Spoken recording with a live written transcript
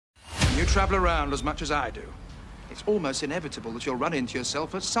You travel around as much as I do. It's almost inevitable that you'll run into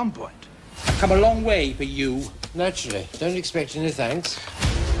yourself at some point. I've come a long way for you. Naturally. Don't expect any thanks.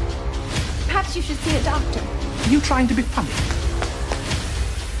 Perhaps you should see a doctor. Are you trying to be funny?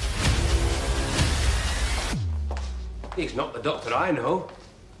 He's not the doctor I know.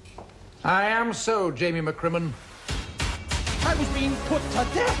 I am so, Jamie McCrimmon. I was being put to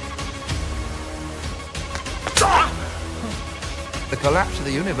death. The collapse of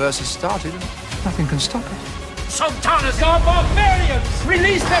the universe has started and nothing can stop it. Sultanas are barbarians!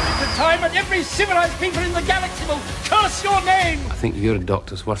 Release them into time and every civilized people in the galaxy will curse your name! I think your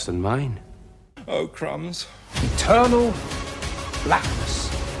doctor's worse than mine. Oh, crumbs. Eternal blackness.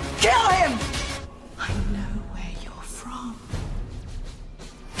 Kill him! I know where you're from.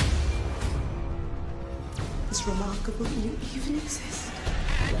 It's remarkable that you even exist.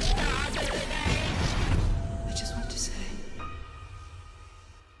 I just want to say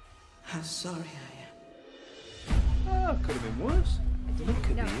how sorry I am. Oh, could have been worse. Look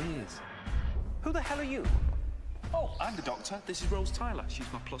at the ears. Who the hell are you? Oh, I'm the doctor. This is Rose Tyler.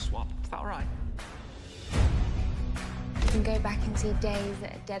 She's my +1. Is that all right? You can go back and see days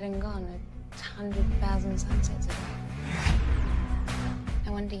that are dead and gone, 100,000 sunsets ago.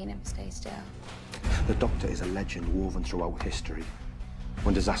 No wonder you never stay still. The Doctor is a legend woven throughout history.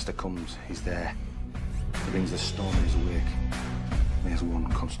 When disaster comes, he's there. He brings the storm in his wake. And he has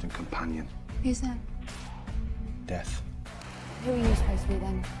one constant companion. Who's that? Death. Who are you supposed to be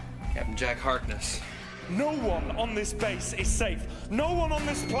then? Captain Jack Harkness. No one on this base is safe. No one on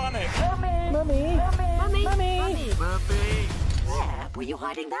this planet. Mummy! Where were you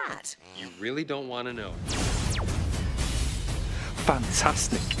hiding that? You really don't want to know.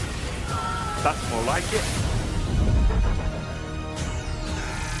 Fantastic. That's more like it.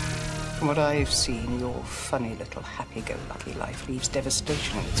 From what I've seen, your funny little happy-go-lucky life leaves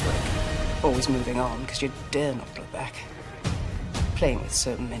devastation in its wake. Always moving on, because you dare not look back. Playing with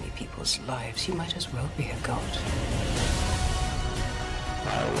so many people's lives, you might as well be a god.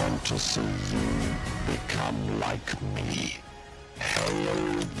 I want to see you become like me.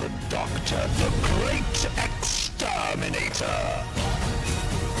 Hail the Doctor, the great exterminator.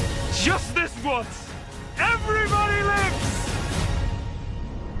 Just this once. Everybody lives.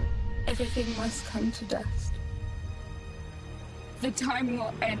 Everything must come to dust. The time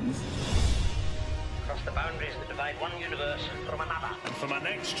war ends. Across the boundaries that divide one universe from another. And for my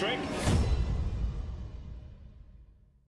next trick,